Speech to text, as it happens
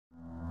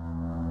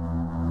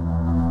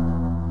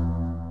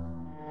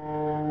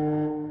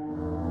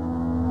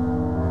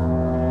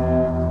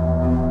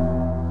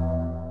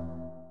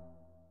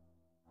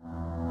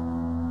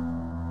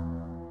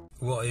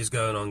is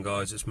going on,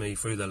 guys? It's me,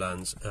 Through the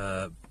Lens,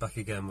 back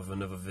again with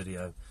another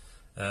video.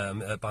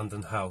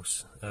 Abandoned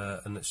house,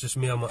 and it's just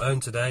me on my own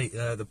today.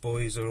 The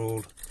boys are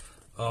all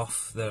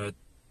off, they're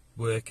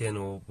working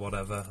or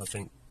whatever. I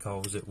think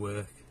Cole's at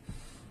work,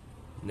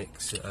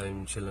 Nick's at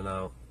home chilling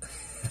out.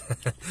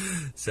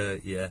 So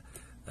yeah,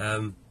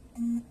 who's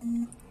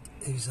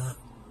that?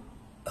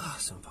 Ah,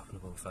 someone popping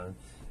up on the phone.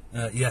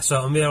 Yeah,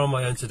 so I'm here on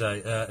my own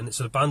today, and it's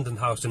an abandoned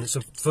house, and it's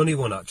a funny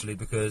one actually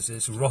because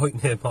it's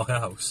right near my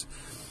house.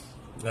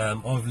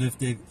 I've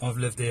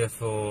lived here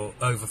for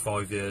over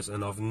 5 years,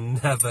 and I've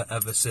never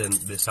ever seen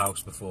this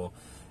house before.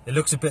 It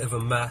looks a bit of a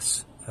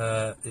mess.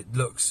 It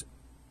looks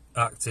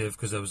active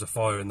because there was a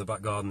fire in the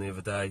back garden the other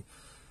day.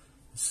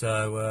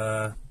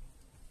 So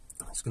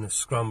it's going to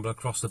scramble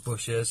across the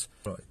bushes.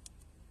 Right.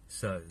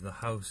 So the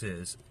house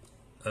is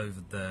over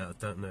there. I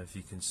don't know if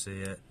you can see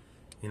it.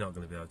 You're not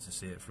going to be able to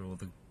see it through all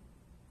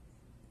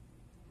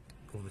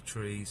the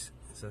trees.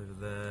 It's over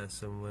there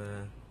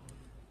somewhere.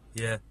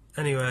 Yeah.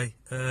 Anyway,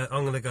 I'm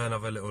going to go and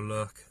have a little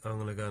look. I'm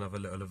going to go and have a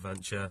little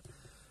adventure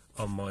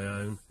on my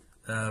own.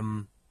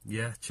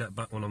 Yeah, check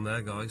back when I'm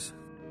there, guys.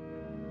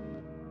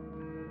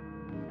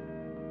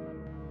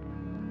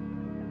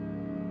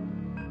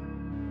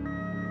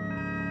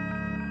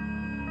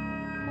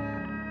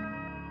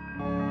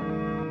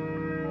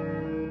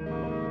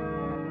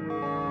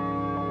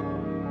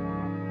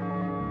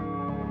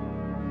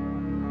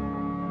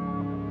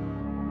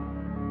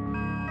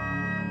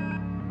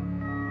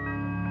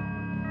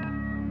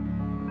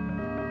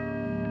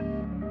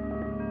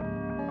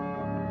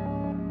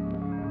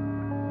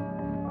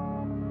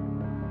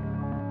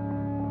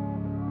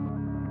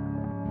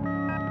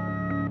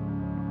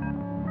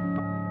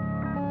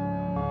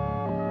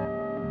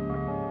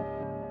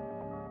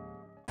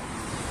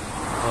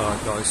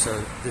 Alright guys,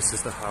 so this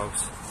is the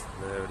house.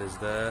 There it is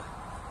there.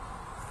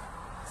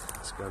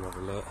 Let's go and have a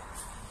look.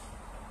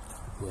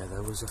 Yeah,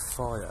 there was a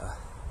fire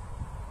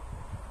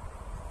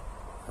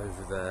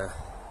over there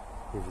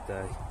the other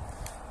day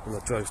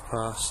when I drove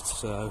past,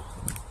 so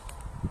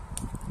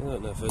I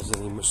don't know if there's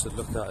any much to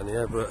look at in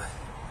here, but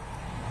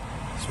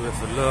it's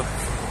worth a look.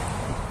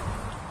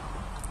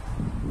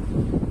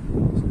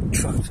 Some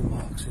tractor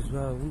marks as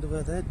well. I wonder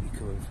where they'd be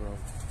coming from.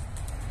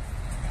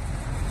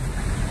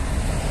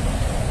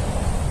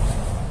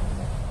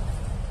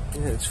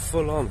 Yeah, it's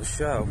full on the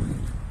show.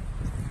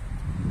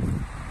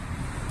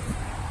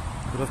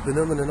 But I've been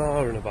umming and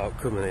ahhing about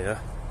coming here.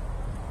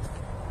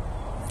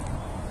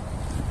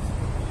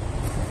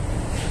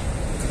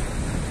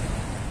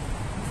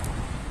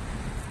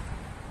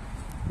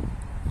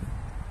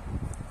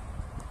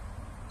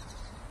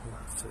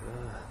 That's it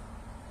there.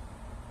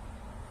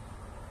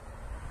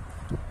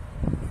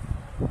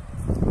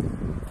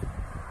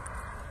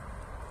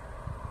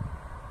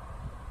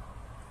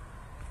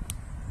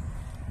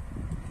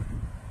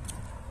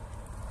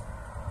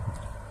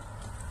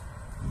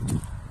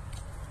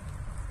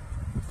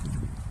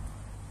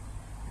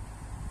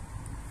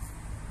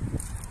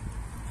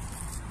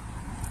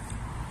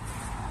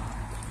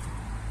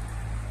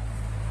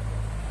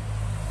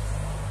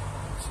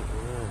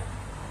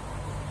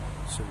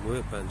 Some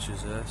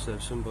workbenches there, so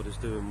somebody's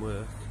doing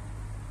work.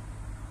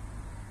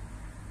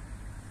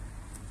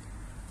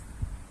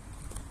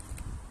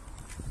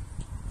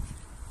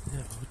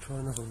 Yeah, we'll try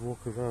and have a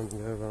walk around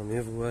and go around the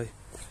other way.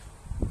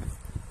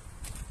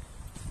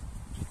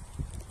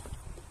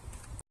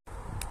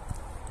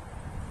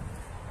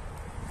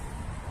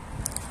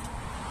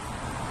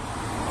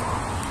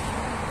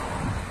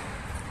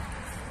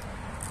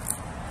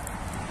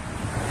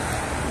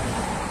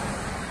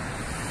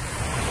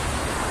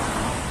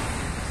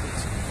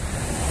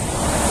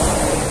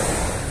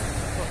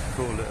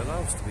 Cool little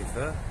house, to be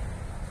fair.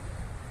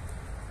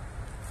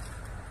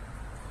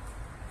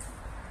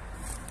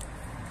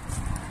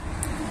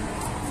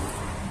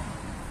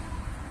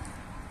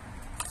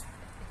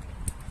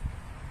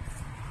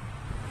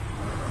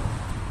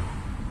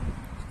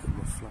 Let's get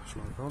my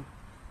flashlight on.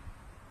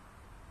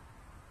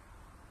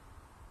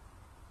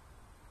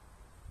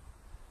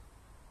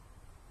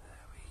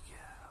 There we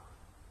go.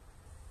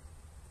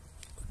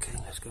 Okay,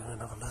 let's go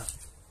and have a look.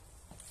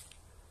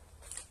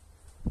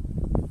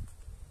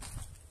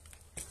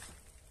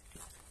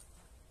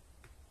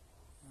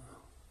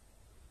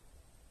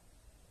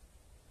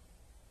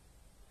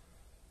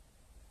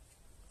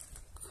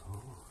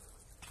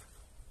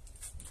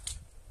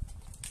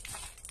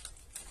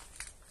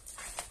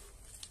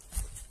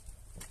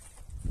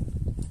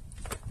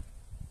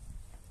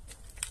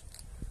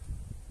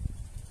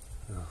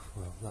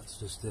 Well, that's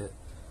just it.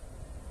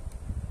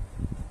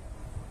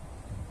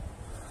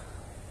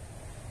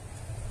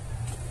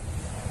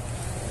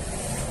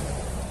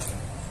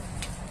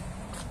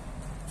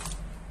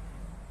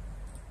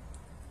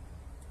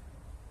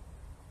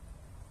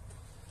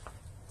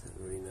 Don't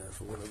really know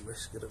if I want to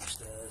risk it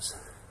upstairs.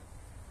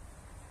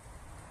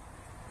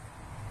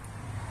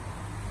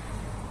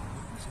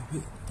 It's a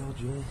bit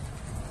dodgy.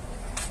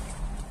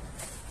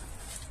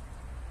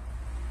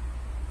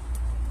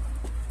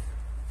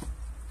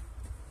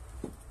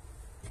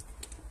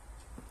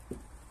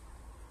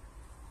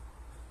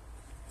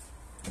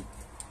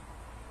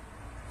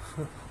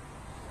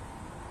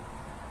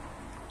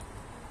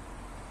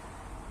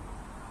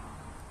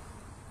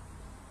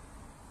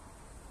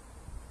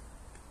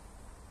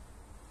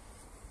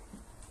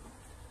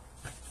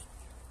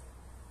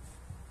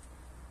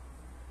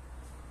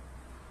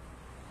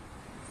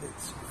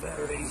 It's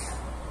very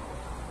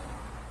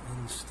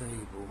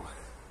unstable,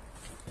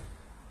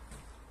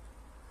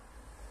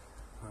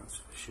 that's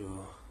for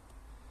sure.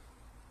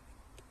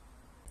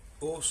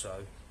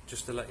 Also,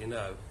 just to let you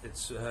know,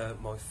 it's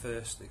my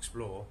first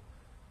Explore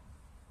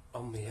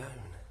on my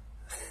own.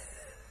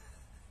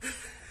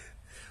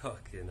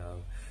 Fucking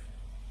hell.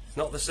 It's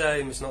not the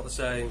same, it's not the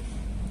same.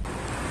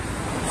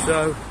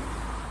 So,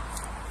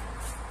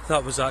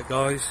 that was that,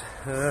 guys.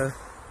 There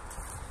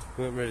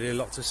wasn't really a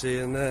lot to see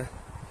in there.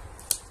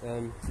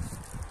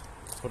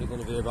 It's probably going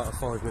to be about a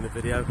 5-minute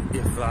video,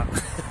 if that.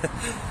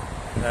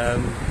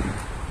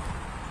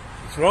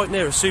 It's right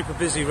near a super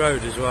busy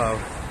road as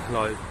well.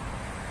 Like,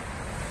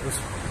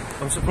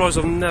 I'm surprised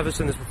I've never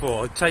seen this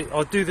before.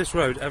 I do this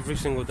road every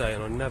single day,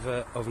 and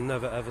I've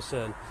never ever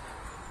seen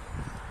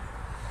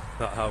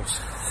that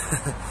house.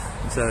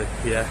 So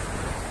yeah.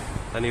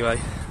 Anyway,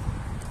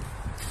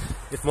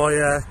 if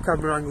my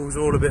camera angle's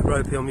all a bit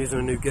ropey, I'm using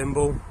a new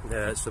gimbal.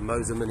 It's the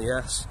Moser Mini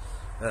S.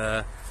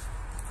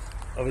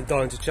 I've been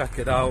dying to check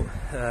it out,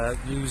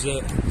 use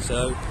it.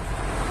 So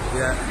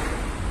yeah,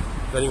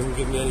 if anyone can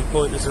give me any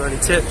pointers or any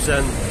tips,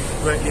 then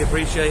greatly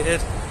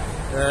appreciated.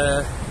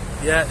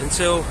 Yeah,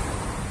 until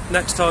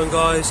next time,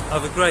 guys,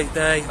 have a great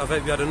day. I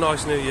hope you had a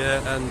nice new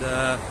year, and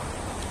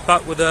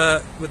back with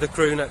the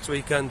crew next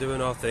weekend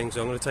doing our thing.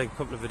 So I'm going to take a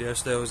couple of video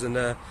stills, and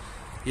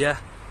yeah,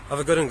 have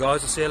a good one,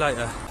 guys. I'll see you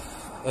later.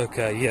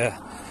 Okay, yeah,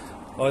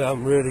 I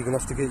am really going to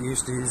have to get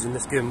used to using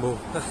this gimbal.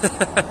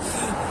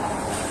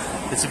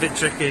 It's a bit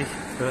tricky,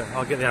 but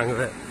I'll get the hang of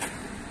it.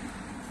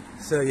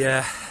 So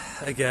yeah,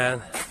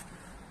 again,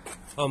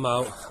 I'm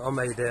out, I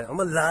made it, I'm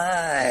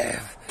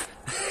alive.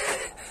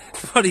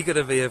 Probably going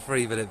to be a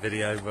 3-minute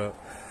video, but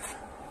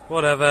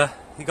whatever.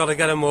 You got to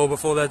get them all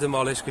before they're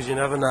demolished, because you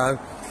never know.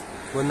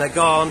 When they're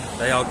gone,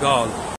 they are gone.